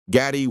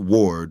Gatti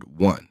Ward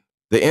won.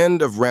 The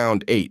end of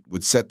round 8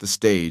 would set the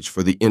stage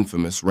for the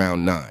infamous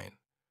round 9.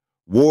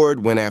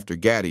 Ward went after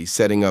Gatti,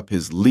 setting up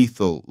his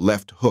lethal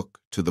left hook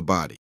to the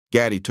body.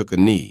 Gatti took a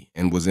knee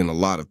and was in a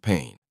lot of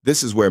pain.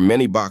 This is where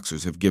many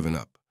boxers have given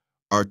up.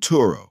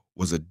 Arturo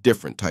was a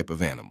different type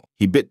of animal.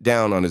 He bit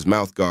down on his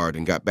mouth guard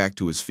and got back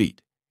to his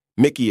feet.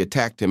 Micky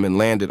attacked him and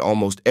landed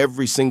almost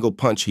every single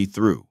punch he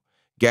threw.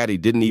 Gatti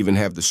didn't even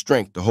have the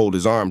strength to hold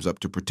his arms up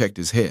to protect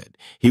his head.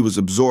 He was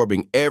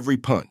absorbing every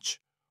punch.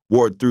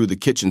 Ward threw the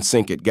kitchen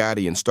sink at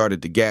Gatti and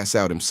started to gas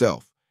out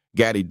himself.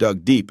 Gatti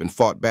dug deep and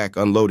fought back,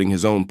 unloading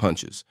his own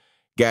punches.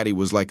 Gatti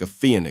was like a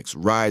phoenix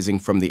rising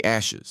from the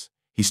ashes.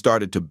 He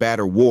started to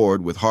batter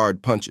Ward with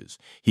hard punches.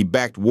 He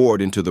backed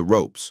Ward into the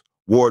ropes.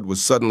 Ward was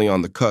suddenly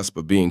on the cusp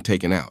of being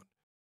taken out.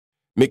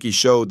 Micky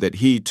showed that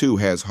he too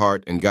has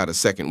heart and got a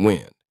second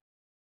wind.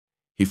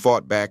 He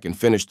fought back and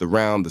finished the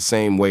round the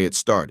same way it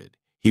started.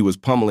 He was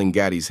pummeling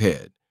Gatti's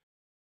head.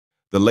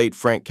 The late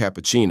Frank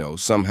Cappuccino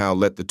somehow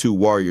let the two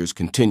warriors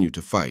continue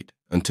to fight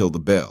until the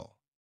bell.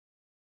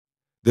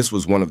 This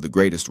was one of the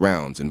greatest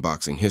rounds in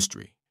boxing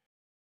history.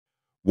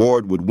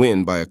 Ward would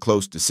win by a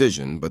close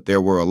decision, but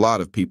there were a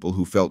lot of people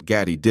who felt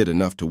Gatti did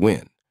enough to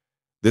win.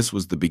 This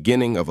was the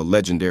beginning of a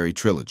legendary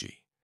trilogy.